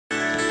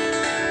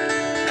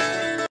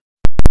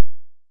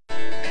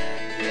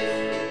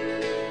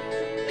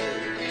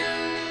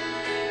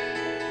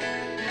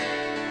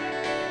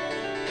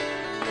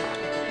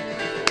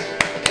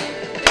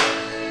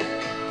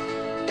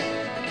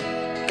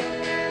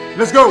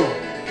Let's go.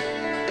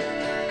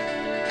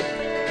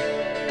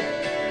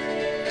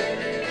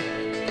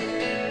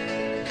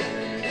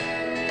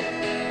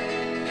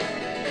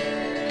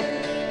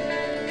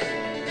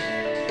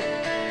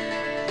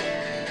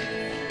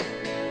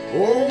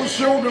 Over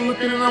shoulder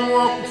looking and I'm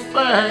walking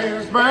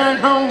fast back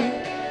home.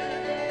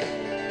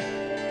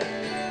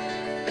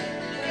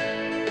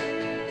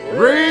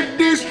 Red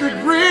district,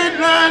 red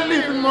line,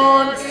 living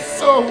on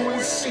so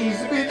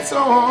she's a bit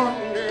torn.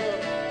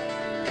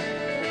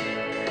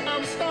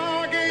 I'm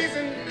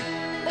stargazing,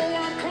 oh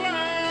I'm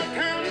cloud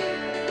counting,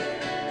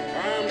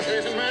 I'm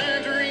chasing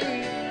my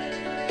dream.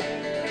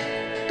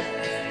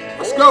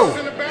 Let's go.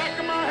 In the back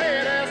of my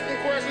head asking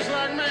questions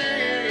like,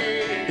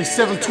 man, it's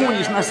 7:20,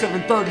 it's not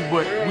 7:30,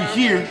 but we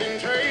here.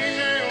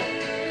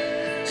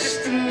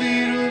 Just a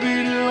little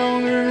bit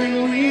longer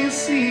and we'll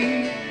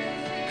see.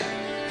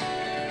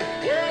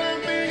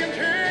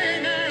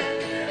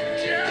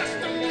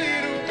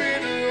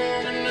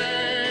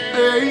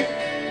 Hey,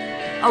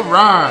 all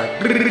right.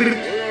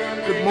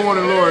 Good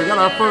morning, Lord. Got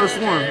our first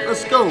one.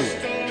 Let's go.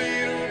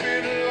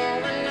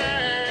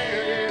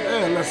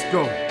 Yeah, let's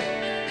go.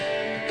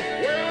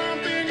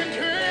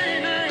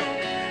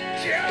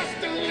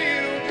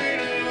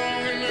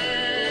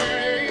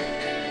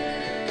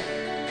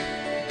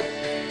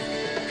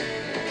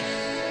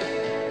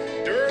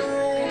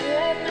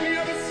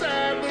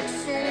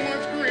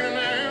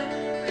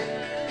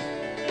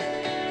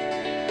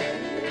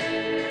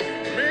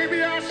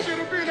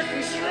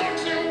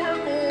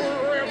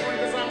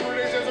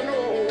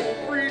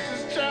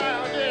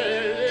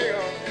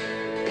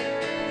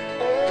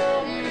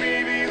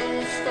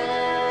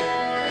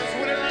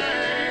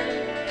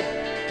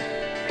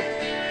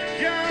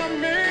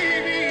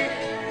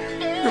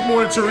 Good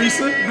morning,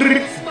 Teresa.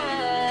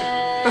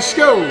 Let's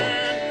go.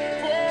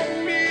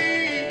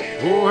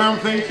 Oh, I'm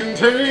thinking,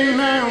 hey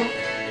now,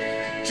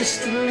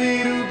 just a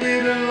little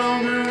bit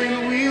longer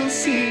and we'll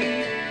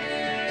see.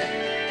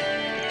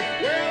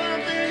 Well,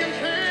 I'm thinking,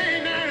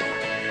 hey now,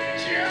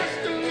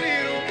 just a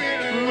little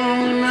bit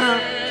longer now.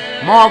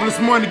 Marvelous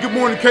Monday. Good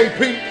morning,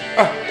 KP.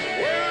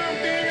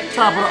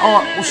 Top of the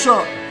arc. What's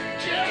up?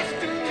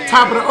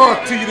 Top of the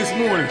arc to you this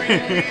morning.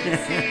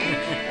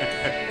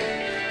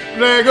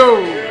 There you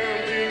go.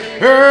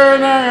 Hey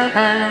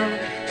now.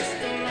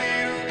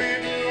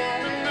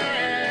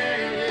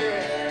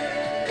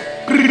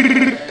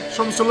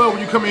 Show me some love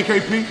when you come in,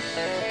 KP.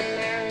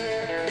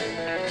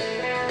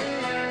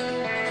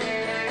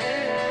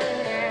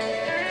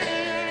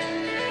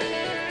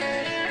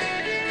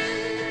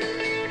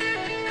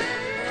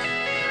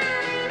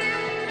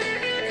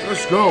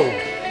 Let's go.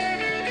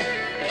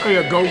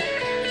 There you go.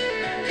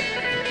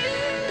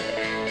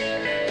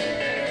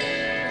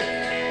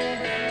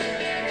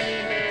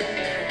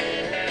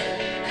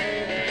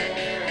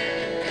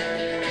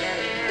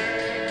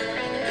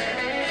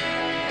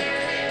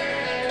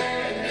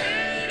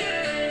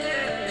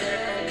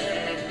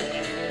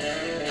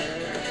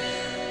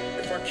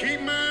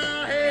 Keep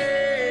my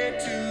head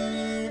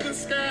to the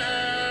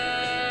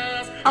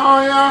skies.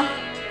 Oh yeah.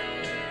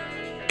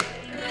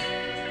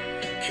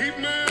 Keep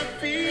my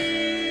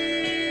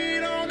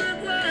feet on the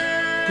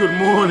ground. Good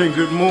morning,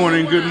 good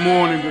morning, good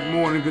morning, good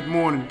morning, good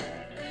morning.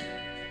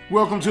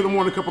 Welcome to the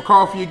Morning Cup of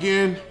Coffee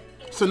again.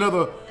 It's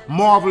another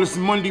marvelous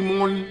Monday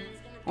morning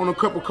on a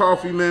cup of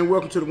coffee, man.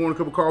 Welcome to the Morning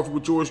Cup of Coffee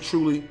with yours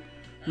truly,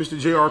 Mr.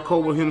 J.R.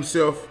 Coble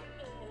himself.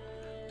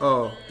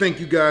 Thank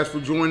you guys for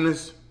joining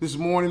us this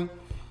morning.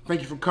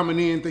 Thank you for coming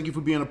in. Thank you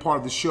for being a part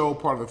of the show,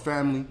 part of the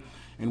family.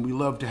 And we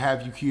love to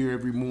have you here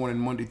every morning,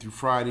 Monday through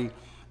Friday.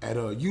 At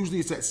usually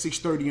it's at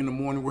 6:30 in the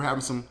morning. We're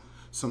having some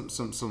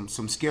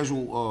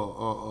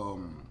schedule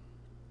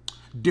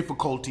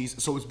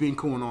difficulties, so it's been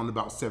going on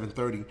about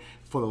 7:30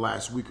 for the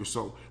last week or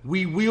so.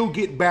 We will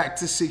get back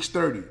to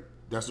 6:30.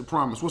 That's a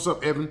promise. What's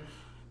up, Evan?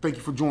 Thank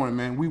you for joining,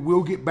 man. We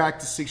will get back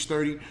to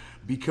 6:30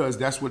 because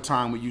that's what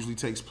time it usually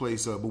takes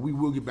place. But we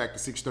will get back to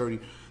 6:30.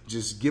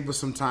 Just give us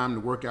some time to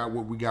work out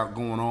what we got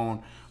going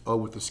on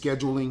with the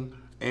scheduling.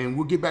 And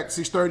we'll get back to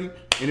 6:30,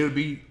 and it'll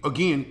be,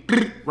 again,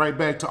 right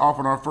back to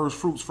offering our first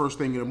fruits first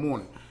thing in the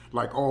morning,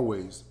 like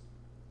always.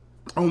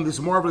 On this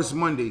marvelous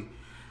Monday,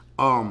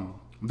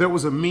 there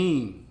was a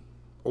meme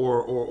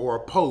or a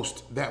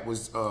post that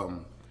was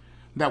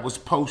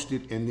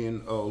posted, and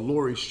then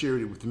Lori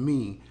shared it with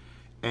me.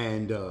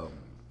 And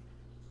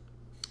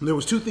there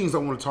was two things I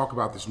want to talk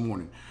about this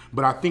morning,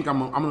 but I think I'm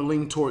going to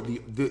lean toward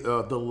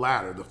the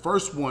latter. The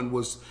first one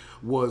was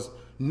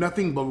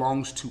nothing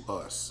belongs to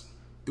us.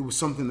 It was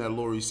something that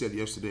Lori said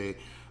yesterday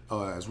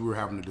as we were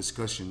having a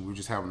discussion. We were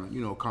just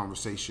having a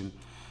conversation,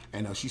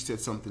 and she said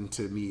something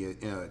to me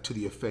to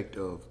the effect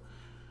of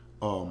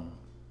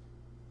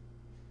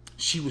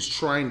she was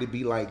trying to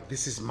be like,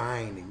 this is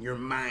mine and you're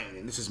mine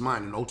and this is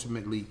mine, and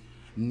ultimately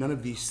none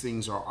of these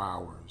things are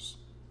ours.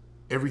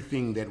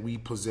 Everything that we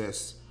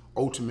possess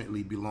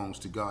ultimately belongs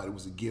to God. It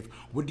was a gift.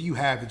 What do you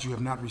have that you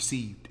have not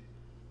received?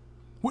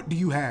 What do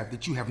you have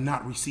that you have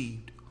not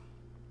received?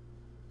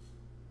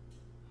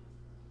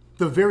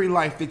 The very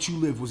life that you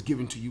live was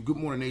given to you. Good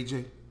morning,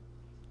 AJ.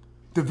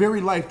 The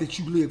very life that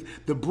you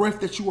live, the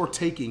breath that you are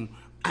taking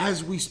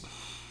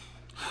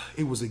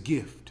it was a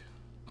gift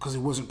because it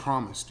wasn't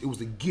promised. It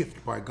was a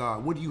gift by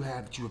God. What do you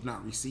have that you have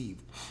not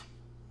received?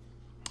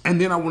 And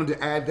then I wanted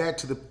to add that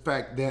to the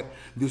fact that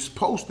this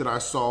post that I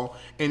saw,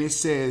 and it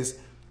says,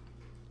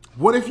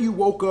 what if you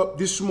woke up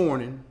this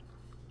morning?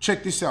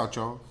 Check this out,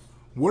 y'all.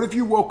 What if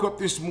you woke up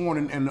this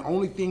morning and the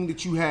only thing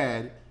that you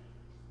had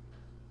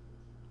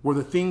were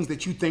the things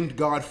that you thanked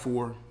God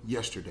for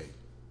yesterday?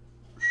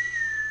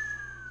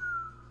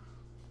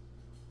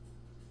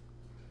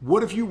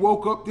 What if you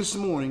woke up this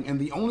morning and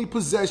the only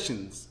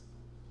possessions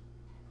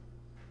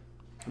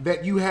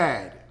that you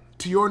had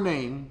to your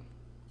name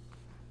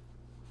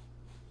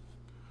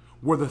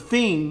were the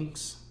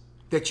things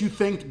that you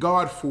thanked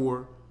God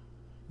for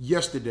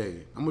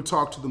yesterday? I'm going to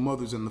talk to the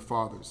mothers and the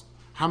fathers.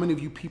 How many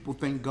of you people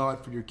thank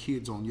God for your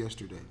kids on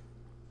yesterday?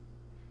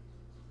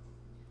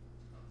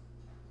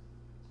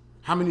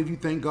 How many of you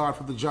thank God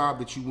for the job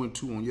that you went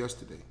to on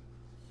yesterday?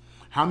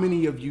 How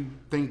many of you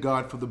thank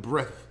God for the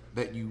breath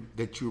that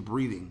you're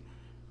breathing,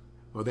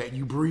 or that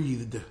you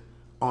breathed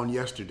on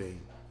yesterday?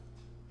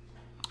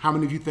 How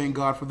many of you thank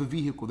God for the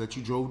vehicle that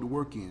you drove to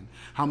work in?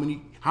 How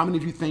many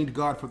of you thanked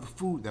God for the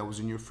food that was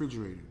in your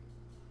refrigerator?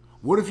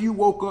 What if you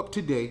woke up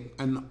today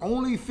and the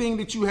only thing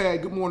that you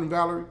had, good morning,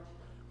 Valerie,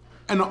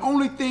 and the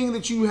only thing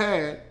that you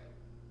had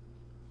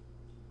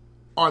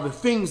are the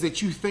things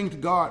that you thanked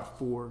God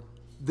for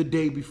the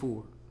day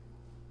before?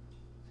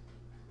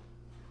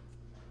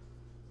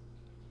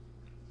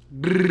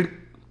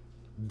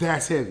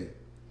 That's heavy.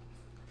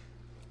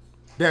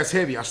 That's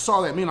heavy. I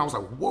saw that, man. I was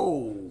like,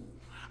 whoa.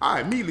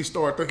 I immediately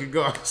started thanking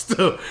God for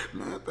stuff.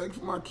 Man, thank you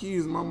for my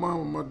kids, my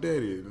mom, and my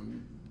daddy.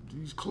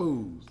 These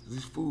clothes,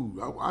 this food.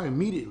 I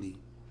immediately.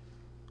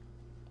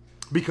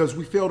 Because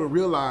we fail to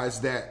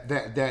realize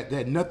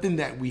that nothing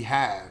that we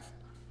have,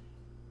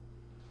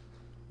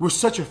 we're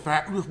such a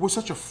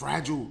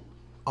fragile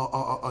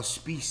a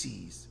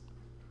species.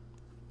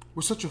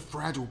 We're such a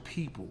fragile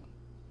people.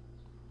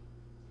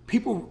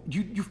 People,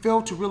 you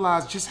fail to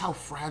realize just how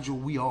fragile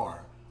we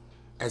are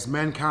as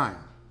mankind,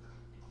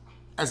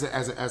 as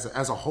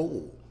a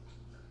whole.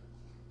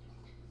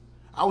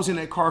 I was in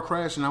that car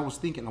crash and I was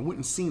thinking, I went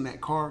and seen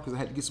that car because I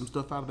had to get some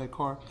stuff out of that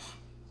car.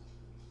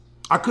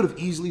 I could have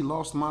easily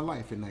lost my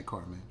life in that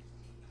car, man.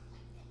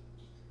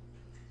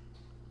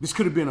 This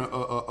could have been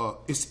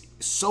it's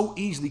so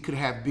easily could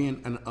have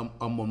been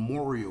a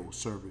memorial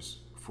service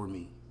for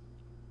me.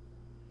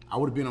 I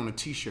would have been on a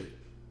t-shirt.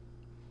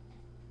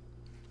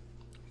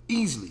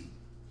 Easily.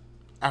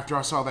 After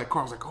I saw that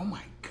car, I was like, oh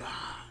my God.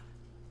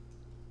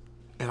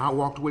 And I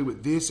walked away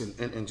with this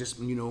and just,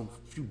 a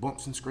few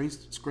bumps and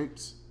scrapes.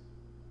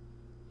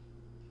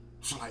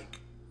 It's like,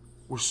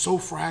 we're so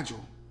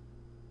fragile.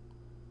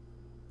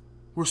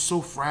 We're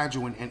so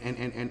fragile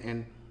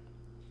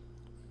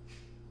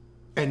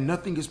and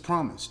nothing is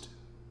promised.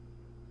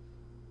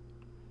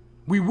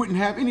 We wouldn't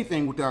have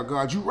anything without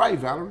God. You're right,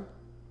 Valerie.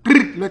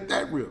 Let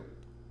that rip.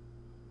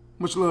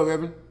 Much love,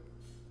 Evan.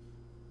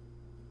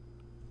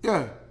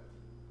 Yeah.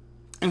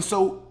 And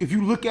so if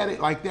you look at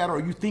it like that, or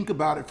you think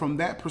about it from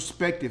that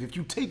perspective, if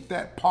you take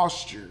that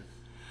posture,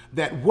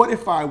 that what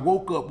if I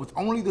woke up with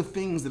only the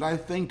things that I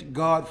thanked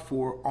God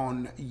for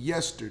on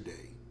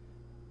yesterday?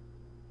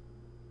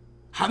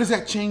 How does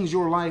that change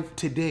your life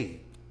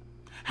today?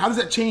 How does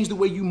that change the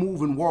way you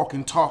move and walk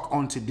and talk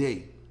on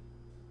today?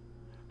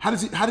 How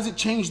does it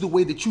change the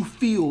way that you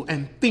feel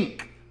and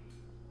think?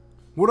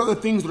 What are the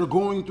things that are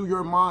going through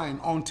your mind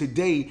on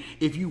today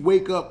if you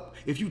wake up,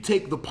 if you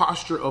take the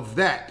posture of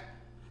that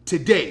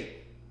today?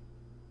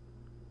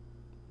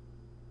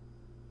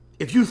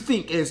 If you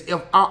think as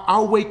if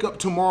I'll wake up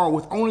tomorrow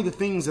with only the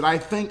things that I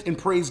thanked and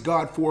praised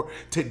God for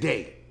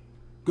today.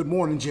 Good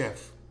morning,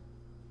 Jeff.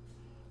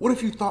 What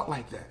if you thought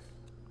like that?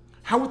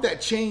 How would that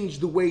change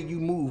the way you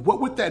move?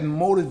 What would that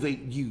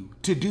motivate you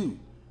to do?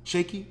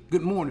 Shaky,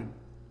 good morning.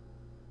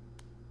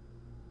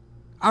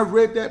 I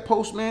read that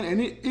post, man, and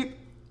it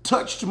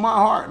touched my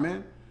heart,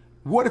 man.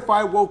 What if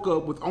I woke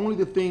up with only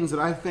the things that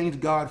I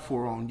thanked God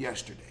for on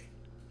yesterday?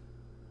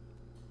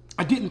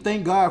 I didn't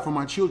thank God for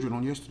my children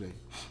on yesterday.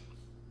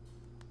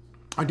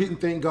 I didn't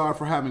thank God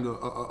for having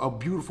a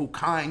beautiful,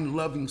 kind,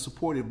 loving,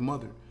 supportive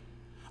mother.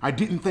 I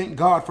didn't thank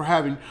God for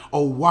having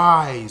a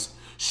wise,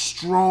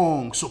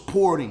 strong,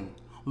 supporting,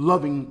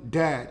 loving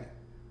dad.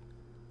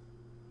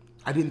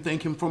 I didn't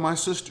thank him for my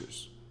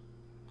sisters,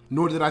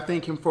 nor did I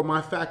thank him for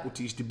my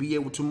faculties to be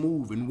able to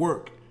move and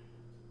work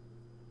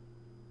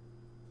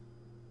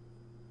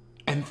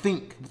and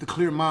think with a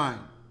clear mind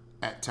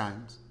at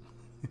times.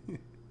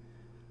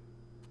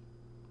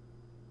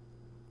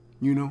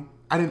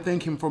 I didn't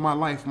thank him for my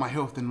life, my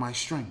health, and my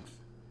strength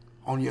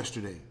on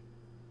yesterday.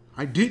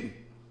 I didn't.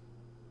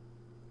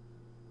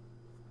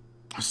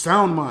 A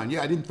sound mind.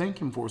 Yeah, I didn't thank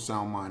him for a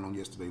sound mind on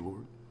yesterday,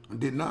 Lord. I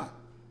did not.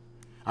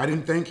 I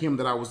didn't thank him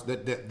that I was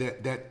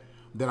that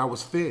I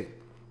was fed.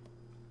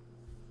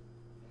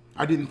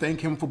 I didn't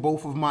thank him for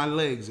both of my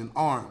legs and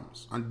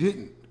arms. I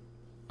didn't.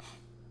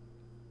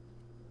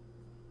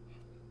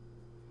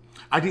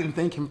 I didn't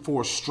thank him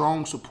for a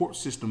strong support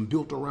system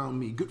built around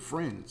me, good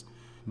friends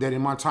that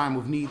in my time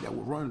of need that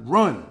would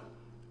run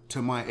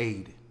to my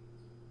aid.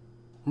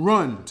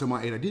 Run to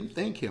my aid. I didn't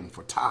thank him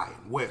for Ty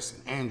and Wes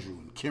and Andrew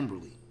and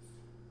Kimberly.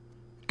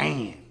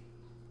 Ann.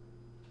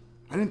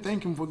 I didn't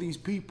thank him for these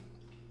people.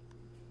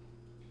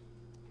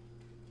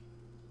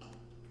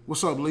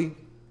 What's up, Lee?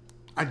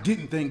 I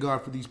didn't thank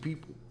God for these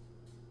people.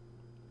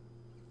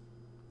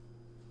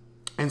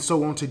 And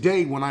so on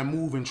today, when I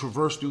move and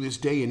traverse through this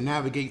day and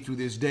navigate through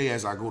this day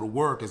as I go to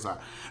work, as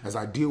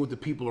I deal with the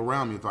people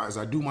around me, as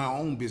I do my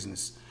own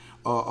business,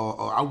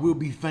 I will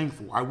be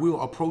thankful. I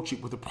will approach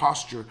it with a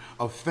posture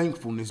of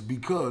thankfulness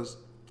because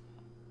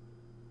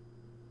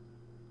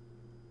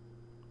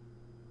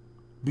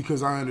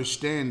I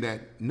understand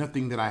that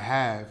nothing that I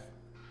have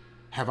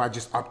I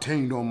just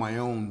obtained on my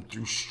own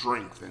through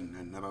strength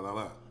and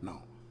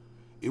No,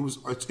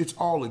 it's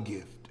all a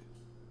gift.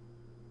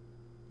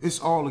 It's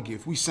all a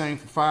gift. We sang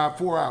for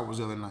 4 hours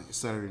the other night,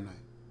 Saturday night.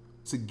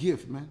 It's a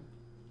gift, man.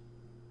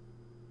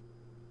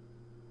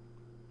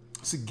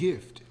 It's a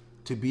gift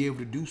to be able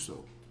to do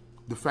so.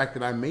 The fact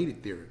that I made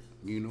it there,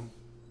 you know.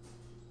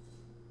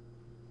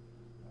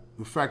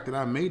 The fact that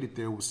I made it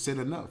there was said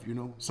enough, you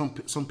know.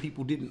 Some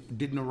people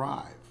didn't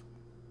arrive,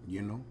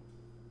 you know.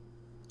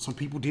 Some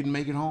people didn't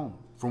make it home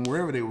from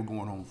wherever they were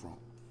going home from.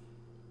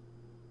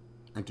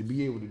 And to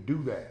be able to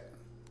do that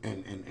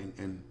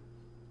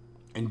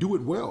and do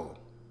it well,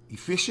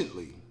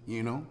 efficiently,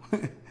 you know,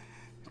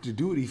 to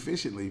do it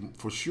efficiently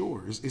for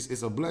sure,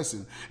 it's a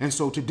blessing. And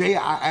so today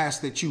I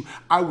ask that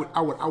I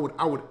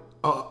would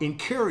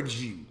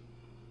encourage you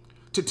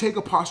to take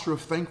a posture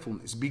of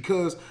thankfulness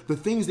because the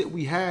things that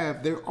we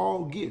have, they're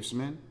all gifts,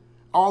 man,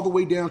 all the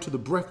way down to the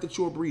breath that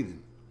you're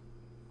breathing.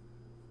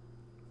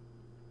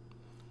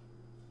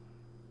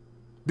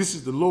 This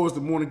is the lowest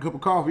the morning cup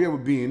of coffee ever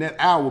been. That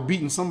hour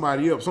beating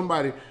somebody up.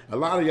 A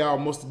lot of y'all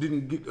must have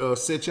didn't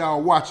set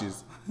y'all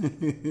watches.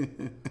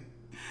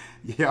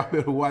 Y'all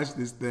better watch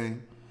this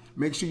thing.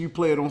 Make sure you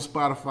play it on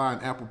Spotify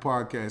and Apple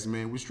Podcasts,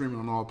 man. We're streaming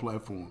on all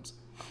platforms.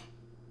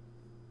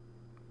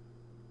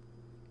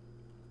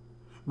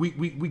 We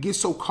get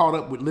so caught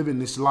up with living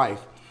this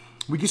life.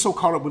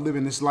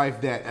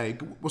 That, hey,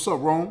 what's up,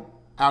 Rome?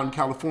 Out in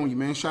California,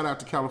 man. Shout out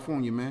to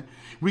California, man.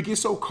 We get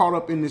so caught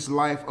up in this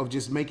life of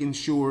just making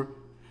sure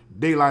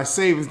daylight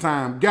savings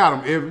time.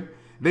 Got them, Evan.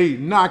 They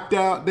knocked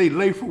out. They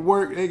late for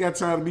work. They got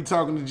time to be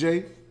talking to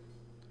Jay.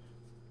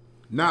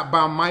 Not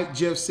by might,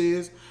 Jeff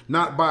says.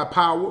 Not by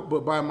power,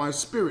 but by my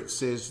spirit,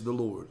 says the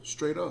Lord.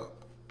 Straight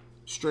up.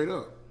 Straight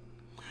up.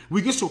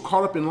 We get so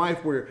caught up in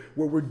life where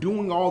we're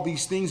doing all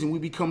these things and we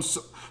become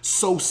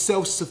so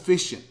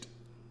self-sufficient.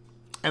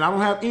 And I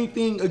don't have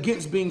anything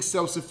against being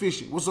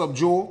self-sufficient. What's up,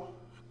 Joel?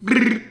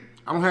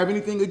 I don't have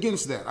anything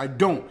against that. I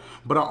don't.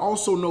 But I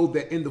also know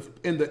that in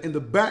the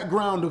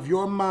background of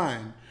your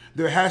mind,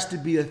 there has to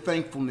be a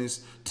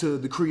thankfulness to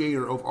the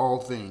creator of all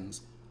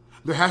things.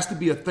 There has to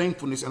be a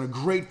thankfulness and a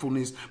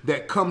gratefulness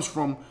that comes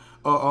from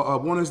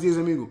buenos dias,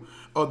 amigo.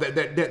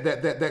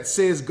 That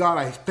says, God,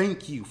 I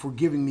thank you for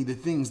giving me the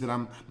things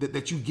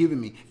that you've given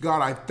me.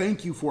 God, I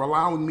thank you for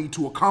allowing me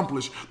to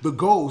accomplish the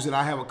goals that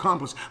I have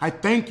accomplished. I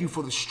thank you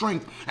for the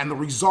strength and the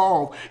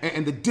resolve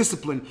and the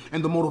discipline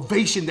and the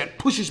motivation that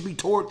pushes me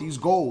toward these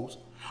goals.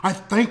 I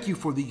thank you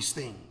for these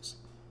things.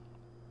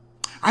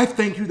 I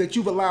thank you that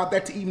you've allowed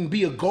that to even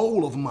be a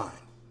goal of mine.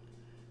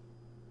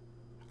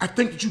 I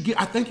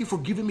thank you for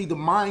giving me the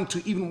mind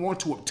to even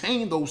want to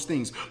obtain those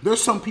things. There's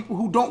some people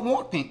who don't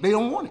want things. They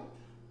don't want it.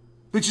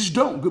 They just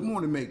don't. Good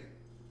morning, Megan.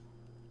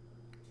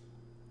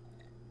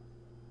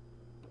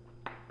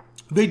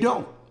 They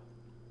don't.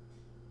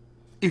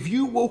 If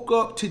you woke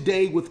up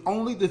today with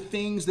only the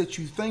things that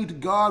you thanked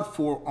God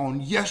for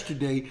on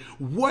yesterday,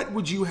 what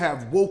would you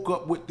have woke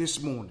up with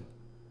this morning?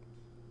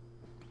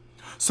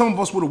 Some of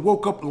us would have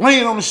woke up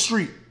laying on the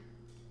street,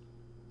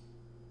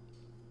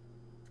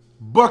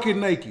 bucket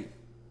naked.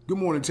 Good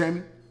morning,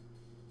 Tammy.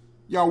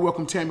 Y'all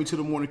welcome Tammy to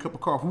the morning cup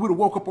of coffee. We would have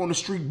woke up on the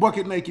street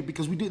bucket naked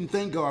because we didn't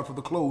thank God for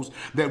the clothes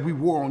that we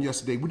wore on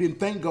yesterday. We didn't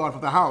thank God for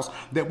the house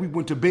that we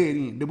went to bed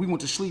in, that we went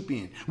to sleep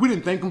in. We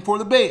didn't thank him for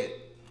the bed.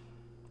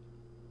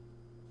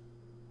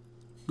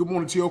 Good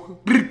morning,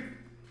 Tioka.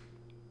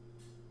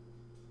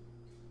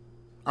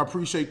 I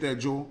appreciate that,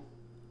 Joel.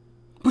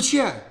 But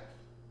yeah,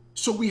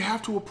 so we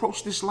have to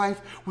approach this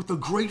life with a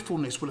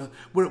gratefulness, with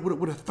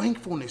a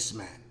thankfulness,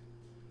 man.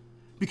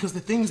 Because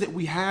the things that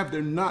we have,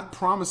 they're not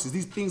promises.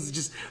 These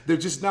things they're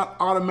just not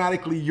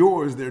automatically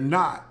yours. They're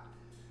not.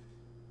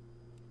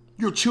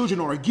 Your children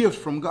are a gift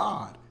from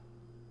God.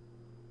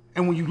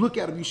 And when you look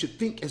at them, you should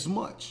think as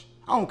much.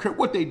 I don't care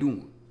what they're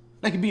doing.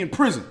 They could be in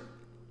prison.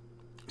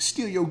 It's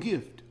still your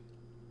gift.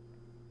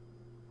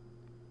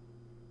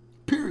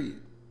 Period.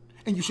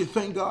 And you should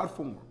thank God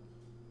for them.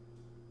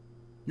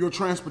 Your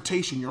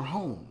transportation, your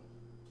home,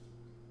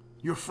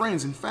 your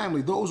friends and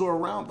family, those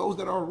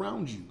that are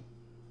around you.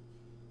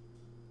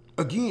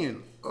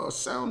 Again, a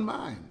sound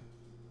mind.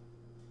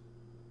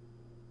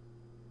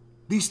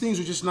 These things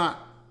are just not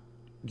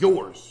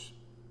yours.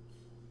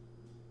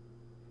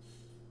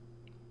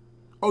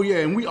 Oh, yeah,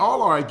 and we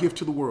all are a gift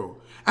to the world.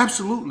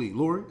 Absolutely,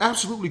 Lori.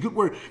 Absolutely. Good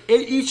word.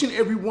 Each and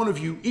every one of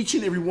you, each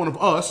and every one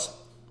of us,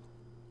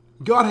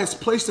 God has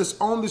placed us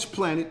on this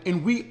planet,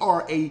 and we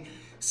are a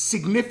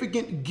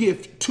significant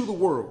gift to the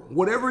world.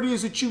 Whatever it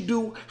is that you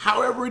do,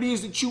 however it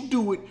is that you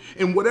do it,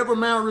 in whatever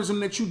mannerism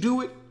that you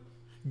do it,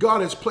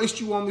 God has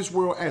placed you on this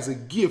world as a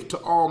gift to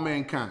all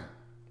mankind.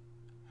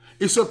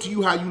 It's up to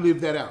you how you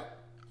live that out.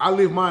 I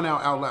live mine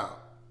out loud.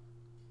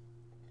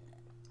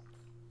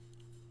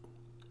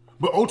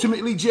 But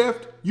ultimately, Jeff,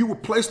 you were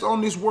placed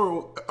on this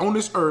world, on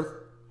this earth,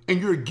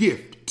 and you're a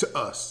gift to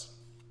us.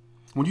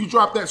 When you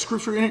drop that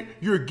scripture in it,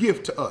 you're a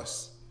gift to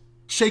us.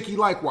 Shaky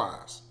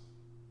likewise.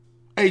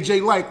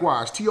 AJ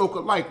likewise.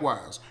 Tioka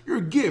likewise. You're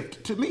a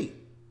gift to me.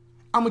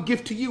 I'm a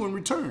gift to you in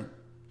return.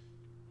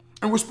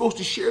 And we're supposed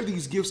to share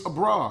these gifts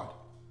abroad.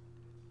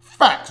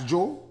 Facts,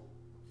 Joel.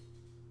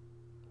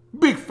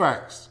 Big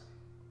facts.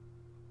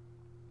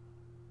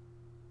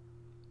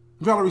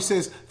 Valerie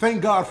says,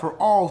 thank God for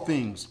all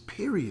things.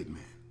 Period,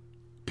 man.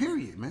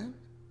 Period, man.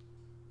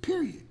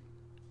 Period.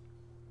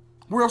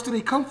 Where else did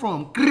they come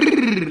from?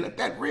 Let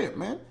that rip,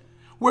 man.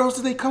 Where else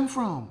did they come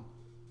from?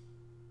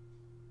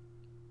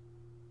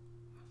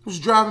 I was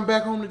driving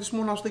back home this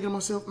morning. I was thinking to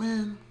myself,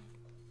 man,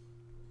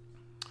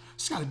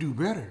 just got to do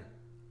better.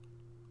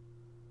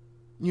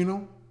 You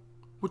know,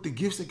 with the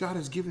gifts that God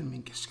has given me,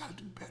 just got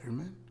to do better,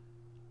 man.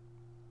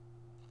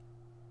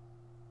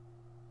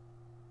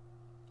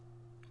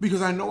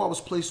 Because I know I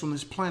was placed on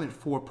this planet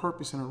for a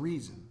purpose and a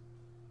reason.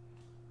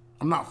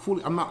 I'm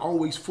not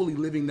always fully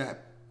living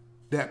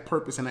that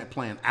purpose and that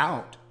plan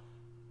out,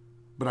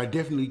 but I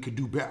definitely could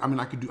do better. I mean,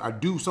 I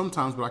do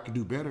sometimes, but I could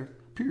do better.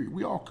 Period.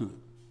 We all could.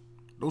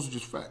 Those are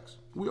just facts.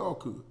 We all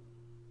could.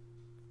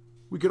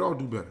 We could all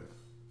do better.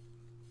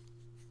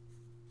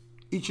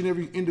 Each and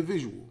every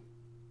individual.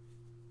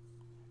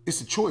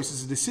 It's a choice.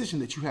 It's a decision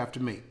that you have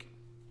to make.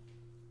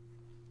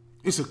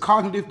 It's a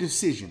cognitive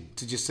decision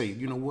to just say,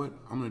 you know what?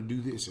 I'm going to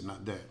do this and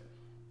not that.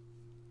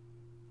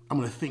 I'm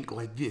going to think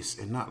like this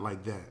and not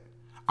like that.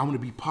 I'm going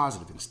to be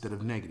positive instead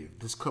of negative.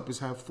 This cup is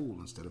half full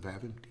instead of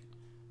half empty.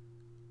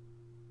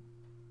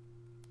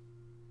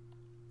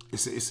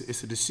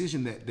 It's a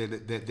decision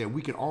that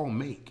we can all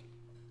make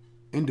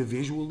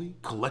individually,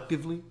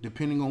 collectively,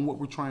 depending on what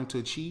we're trying to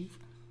achieve.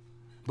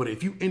 But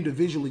if you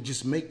individually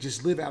just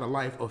live out a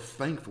life of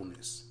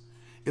thankfulness,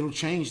 it'll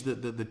change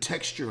the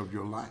texture of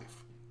your life.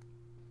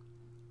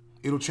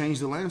 It'll change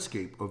the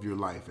landscape of your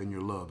life and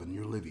your love and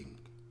your living.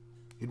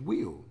 It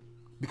will.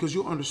 Because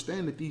you'll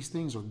understand that these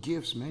things are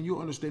gifts, man.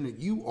 You'll understand that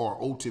you are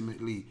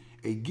ultimately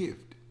a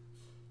gift.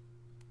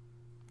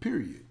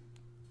 Period.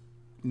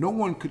 No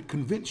one could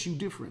convince you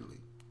differently.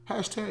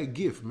 Hashtag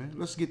gift, man.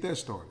 Let's get that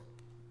started.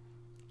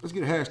 Let's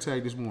get a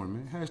hashtag this morning,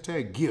 man.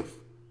 Hashtag gift.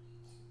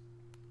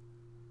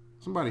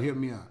 Somebody help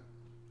me out.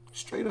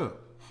 Straight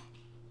up.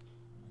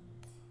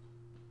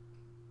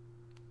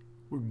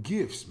 We're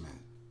gifts, man.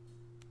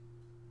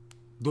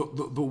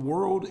 The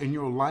world and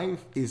your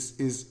life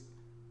is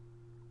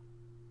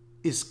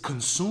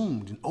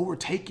consumed and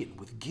overtaken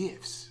with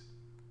gifts.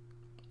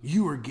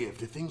 You are a gift.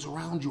 The things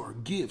around you are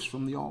gifts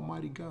from the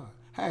Almighty God.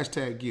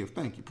 Hashtag gift.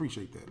 Thank you.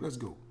 Appreciate that. Let's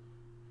go.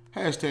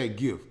 Hashtag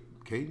gift.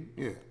 Okay?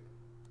 Yeah.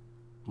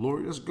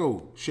 Lori, let's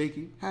go.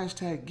 Shaky.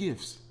 Hashtag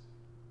gifts.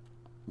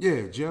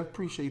 Yeah, Jeff.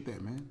 Appreciate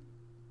that, man.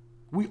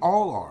 We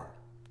all are.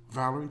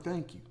 Valerie,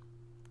 thank you.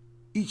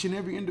 Each and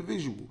every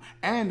individual.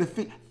 And the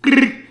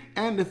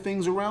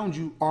things around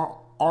you are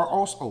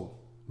also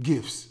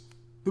gifts.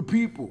 The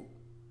people.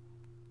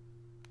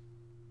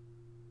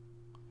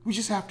 We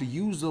just have to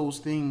use those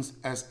things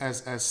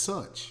as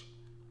such.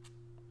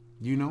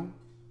 You know?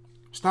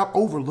 Stop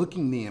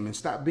overlooking them and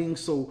stop being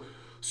so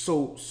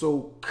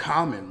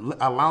common,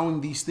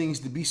 allowing these things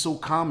to be so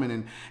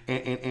common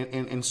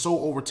and so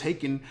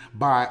overtaken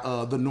by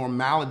the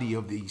normality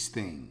of these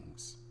things.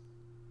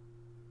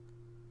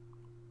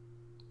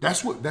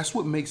 That's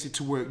what makes it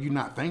to where you're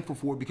not thankful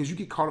for it, because you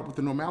get caught up with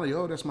the normality.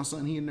 Oh, that's my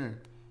son, he in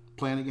there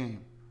playing a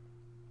game.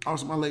 Oh,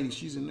 it's my lady,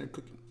 she's in there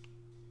cooking.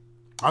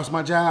 Oh, it's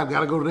my job,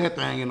 gotta go to that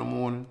thing in the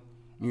morning,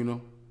 you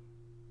know.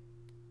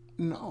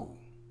 No,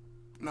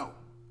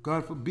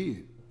 God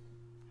forbid.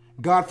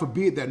 God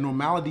forbid that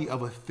normality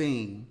of a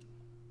thing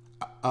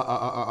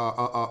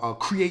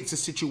creates a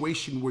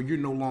situation where you're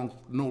no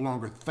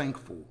longer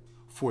thankful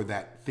for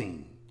that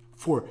thing,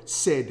 for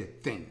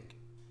said thing.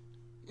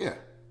 Yeah.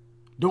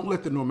 Don't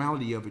let the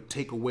normality of it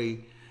take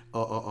away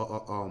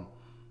the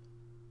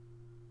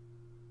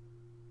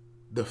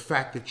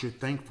fact that you're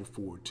thankful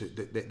for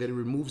it, that it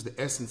removes the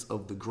essence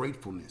of the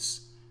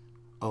gratefulness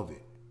of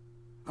it.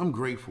 I'm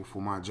grateful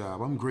for my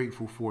job. I'm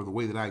grateful for the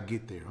way that I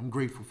get there. I'm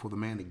grateful for the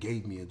man that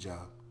gave me a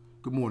job.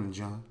 Good morning,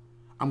 John.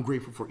 I'm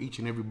grateful for each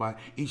and every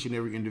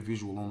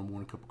individual on the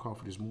morning cup of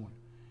coffee this morning.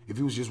 If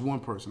it was just one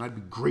person, I'd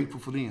be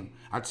grateful for them.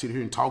 I'd sit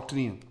here and talk to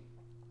them.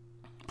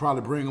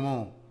 Probably bring them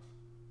on.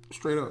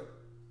 Straight up.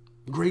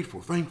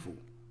 Grateful, thankful.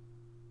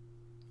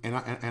 And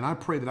I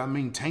pray that I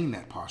maintain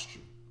that posture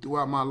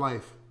throughout my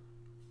life,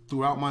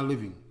 throughout my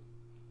living.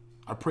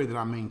 I pray that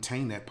I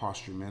maintain that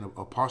posture, man,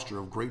 a posture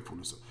of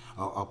gratefulness,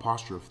 a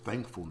posture of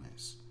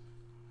thankfulness.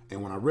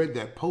 And when I read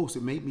that post,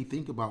 it made me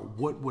think about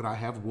what would I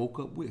have woke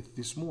up with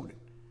this morning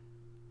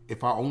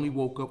if I only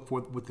woke up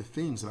with the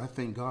things that I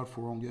thank God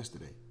for on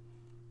yesterday.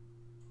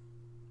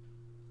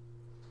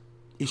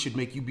 It should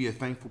make you be a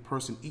thankful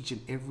person each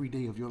and every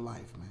day of your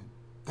life, man.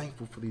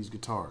 Thankful for these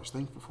guitars.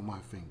 Thankful for my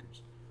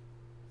fingers.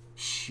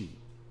 Shoot.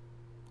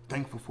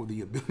 Thankful for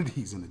the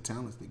abilities and the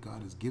talents that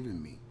God has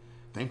given me.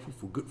 Thankful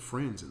for good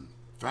friends and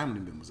family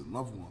members and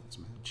loved ones,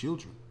 man.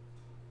 Children.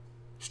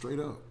 Straight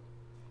up.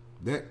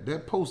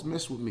 That post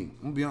messed with me.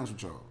 I'm going to be honest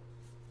with y'all.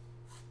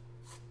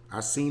 I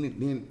seen it,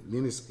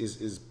 then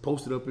it's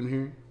posted up in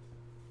here.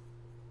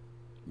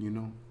 You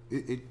know,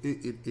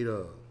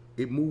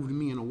 it moved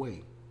me in a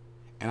way.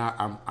 And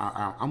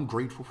I'm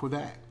grateful for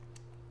that,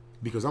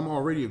 because I'm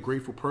already a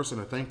grateful person,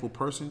 a thankful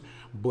person,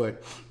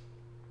 but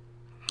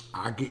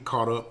I get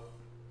caught up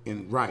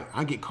in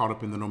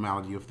the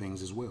normality of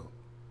things as well.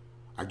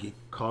 I get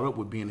caught up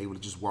with being able to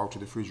just walk to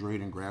the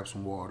refrigerator and grab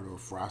some water or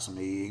fry some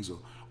eggs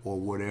or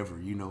whatever,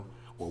 you know,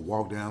 or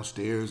walk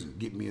downstairs and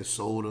get me a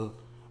soda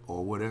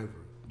or whatever,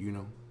 you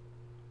know.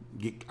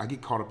 I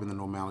get caught up in the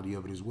normality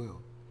of it as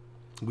well.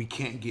 We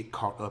can't get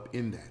caught up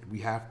in that. We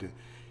have to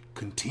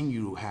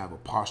continue to have a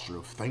posture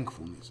of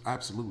thankfulness.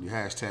 Absolutely.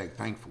 Hashtag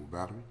thankful,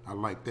 Valerie. I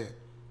like that.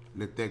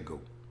 Let that go.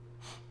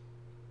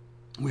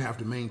 We have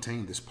to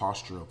maintain this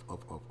posture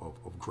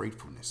of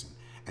gratefulness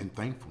and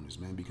thankfulness,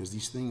 man, because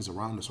these things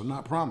around us are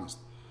not promised.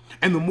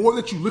 And the more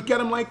that you look at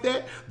them like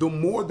that, the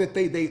more that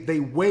they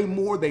weigh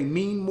more, they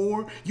mean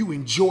more. You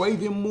enjoy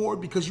them more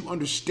because you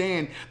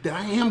understand that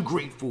I am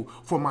grateful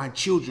for my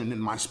children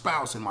and my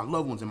spouse and my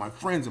loved ones and my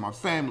friends and my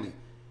family.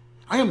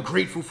 I am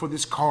grateful for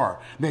this car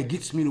that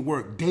gets me to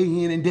work day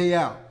in and day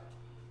out.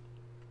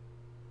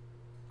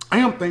 I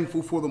am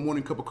thankful for the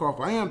morning cup of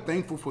coffee. I am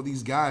thankful for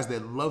these guys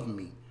that love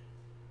me.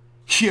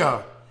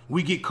 Yeah,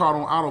 we get caught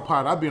on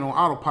autopilot. I've been on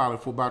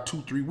autopilot for about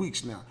 2-3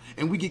 weeks now.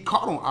 And we get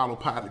caught on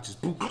autopilot,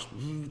 just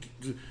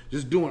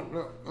doing,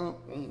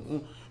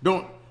 you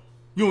don't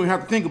even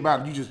have to think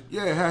about it. You just,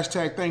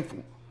 hashtag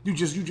thankful. You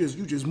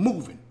just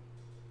moving.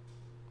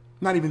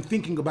 Not even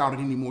thinking about it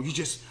anymore. You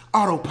just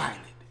autopilot.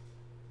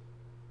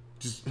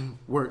 Just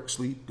work,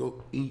 sleep,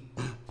 go eat,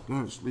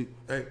 go to sleep.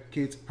 Hey,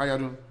 kids, how y'all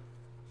doing?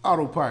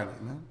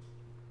 Autopilot, man.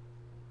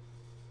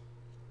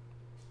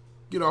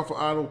 Get off of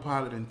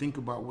autopilot and think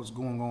about what's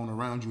going on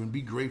around you and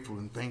be grateful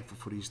and thankful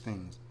for these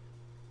things.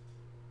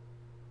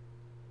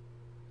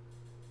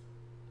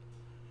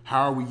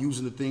 How are we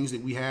using the things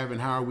that we have, and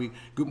how are we...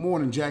 Good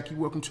morning, Jackie.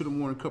 Welcome to the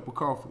morning cup of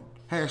coffee.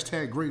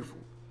 Hashtag grateful.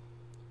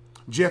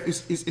 Jeff,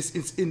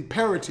 it's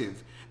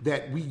imperative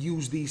that we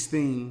use these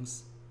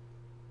things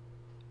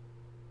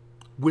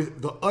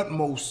with the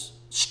utmost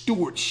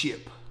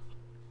stewardship.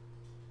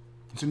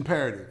 It's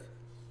imperative.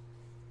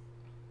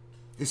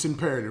 It's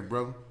imperative,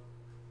 brother.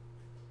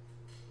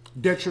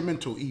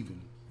 Detrimental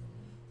even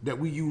that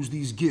we use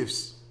these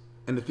gifts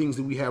and the things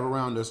that we have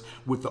around us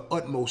with the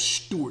utmost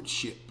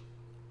stewardship.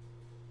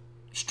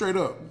 Straight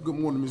up. Good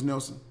morning, Ms.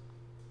 Nelson.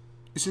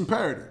 It's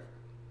imperative.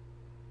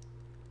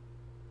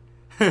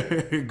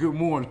 Good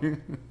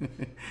morning.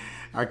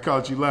 I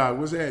caught you live.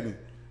 What's happening?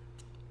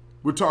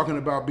 We're talking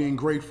about being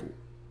grateful.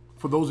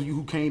 For those of you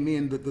who came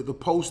in, the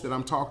post that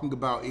I'm talking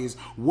about is,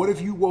 what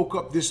if you woke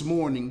up this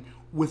morning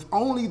with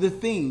only the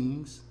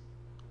things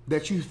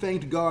that you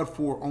thanked God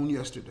for on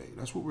yesterday?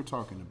 That's what we're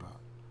talking about.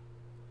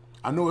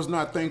 I know it's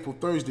not Thankful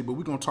Thursday, but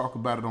we're going to talk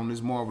about it on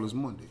this Marvelous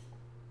Monday.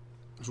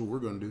 That's what we're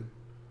going to do.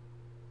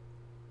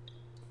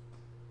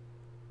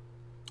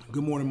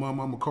 Good morning,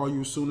 Mama. I'm going to call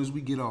you as soon as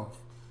we get off.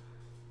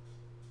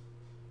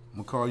 I'm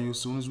going to call you as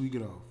soon as we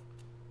get off.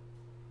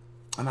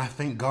 And I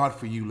thank God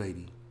for you,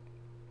 lady.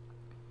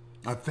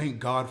 I thank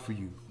God for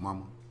you,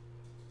 Mama.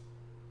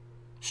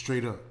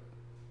 Straight up.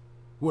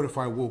 What if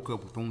I woke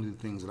up with only the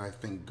things that I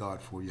thanked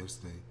God for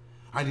yesterday?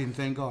 I didn't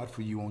thank God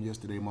for you on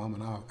yesterday, Mom,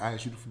 and I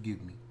ask you to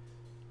forgive me.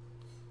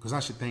 Because I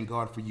should thank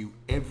God for you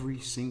every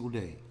single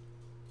day.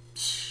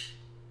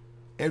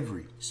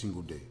 Every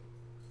single day.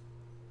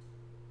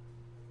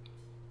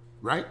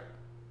 Right?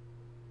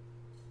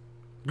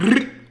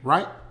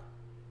 Right?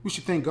 We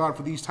should thank God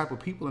for these type of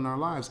people in our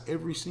lives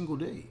every single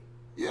day.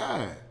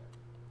 Yeah.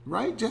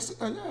 Right?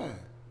 Jessica, yeah.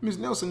 Ms.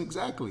 Nelson,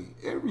 exactly.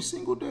 Every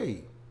single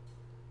day.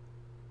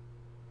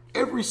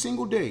 Every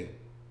single day.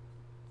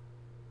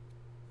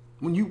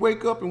 When you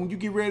wake up and when you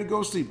get ready to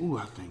go to sleep, ooh,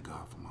 I thank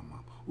God for my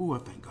mom. Ooh, I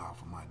thank God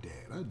for my dad.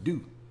 I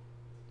do.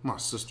 My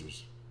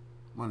sisters,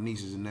 my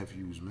nieces and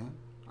nephews, man.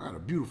 I got a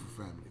beautiful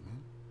family,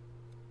 man.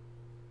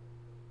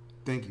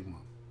 Thank you,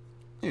 Mom.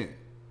 Yeah.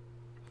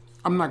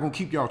 I'm not going to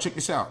keep y'all. Check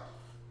this out.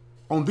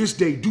 On this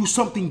day, do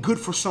something good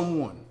for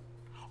someone.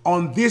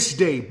 On this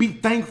day, be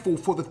thankful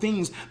for the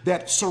things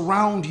that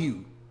surround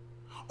you.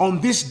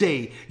 On this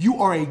day,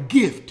 you are a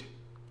gift,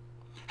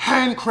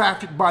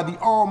 handcrafted by the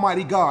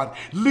Almighty God.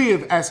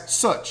 Live as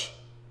such.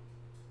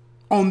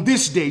 On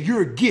this day,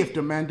 you're a gift,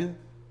 Amanda.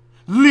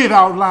 Live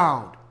out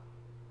loud.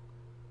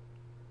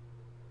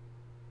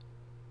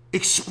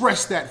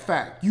 Express that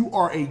fact. You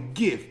are a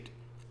gift.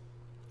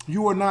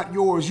 You are not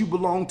yours. You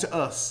belong to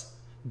us.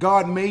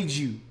 God made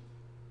you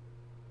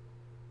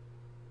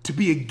to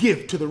be a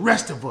gift to the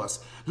rest of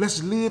us.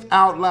 Let's live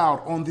out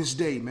loud on this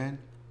day, man.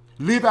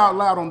 Live out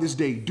loud on this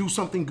day. Do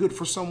something good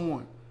for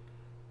someone.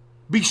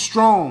 Be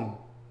strong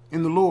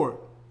in the Lord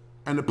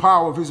and the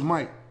power of his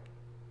might.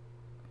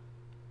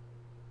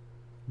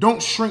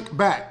 Don't shrink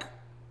back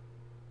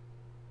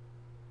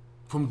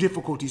from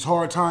difficulties,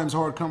 hard times,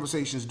 hard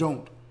conversations.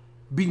 Don't.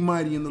 Be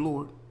mighty in the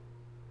Lord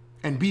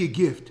and be a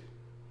gift.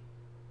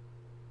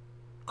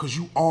 Because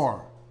you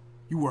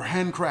were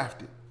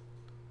handcrafted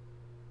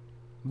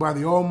by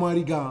the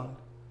Almighty God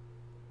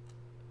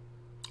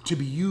to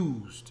be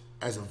used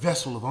as a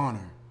vessel of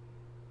honor.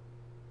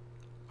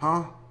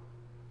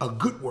 A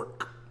good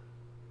work.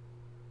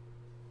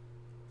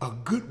 A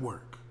good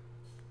work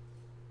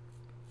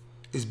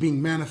is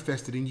being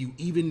manifested in you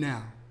even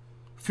now.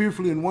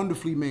 Fearfully and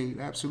wonderfully made.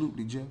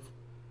 Absolutely, Jeff.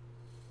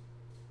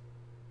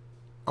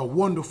 A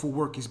wonderful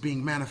work is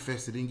being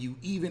manifested in you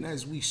even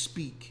as we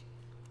speak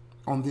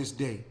on this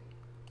day.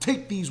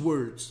 Take these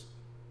words.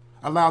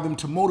 Allow them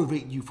to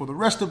motivate you for the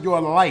rest of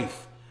your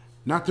life.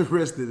 Not the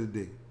rest of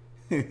the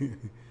day.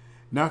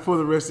 Not for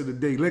the rest of the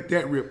day. Let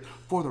that rip.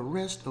 For the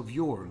rest of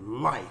your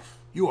life.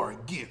 You are a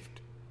gift.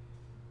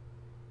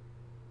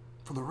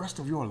 For the rest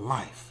of your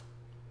life.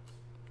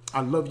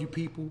 I love you,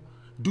 people.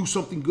 Do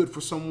something good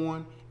for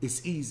someone.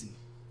 It's easy.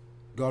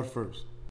 God first.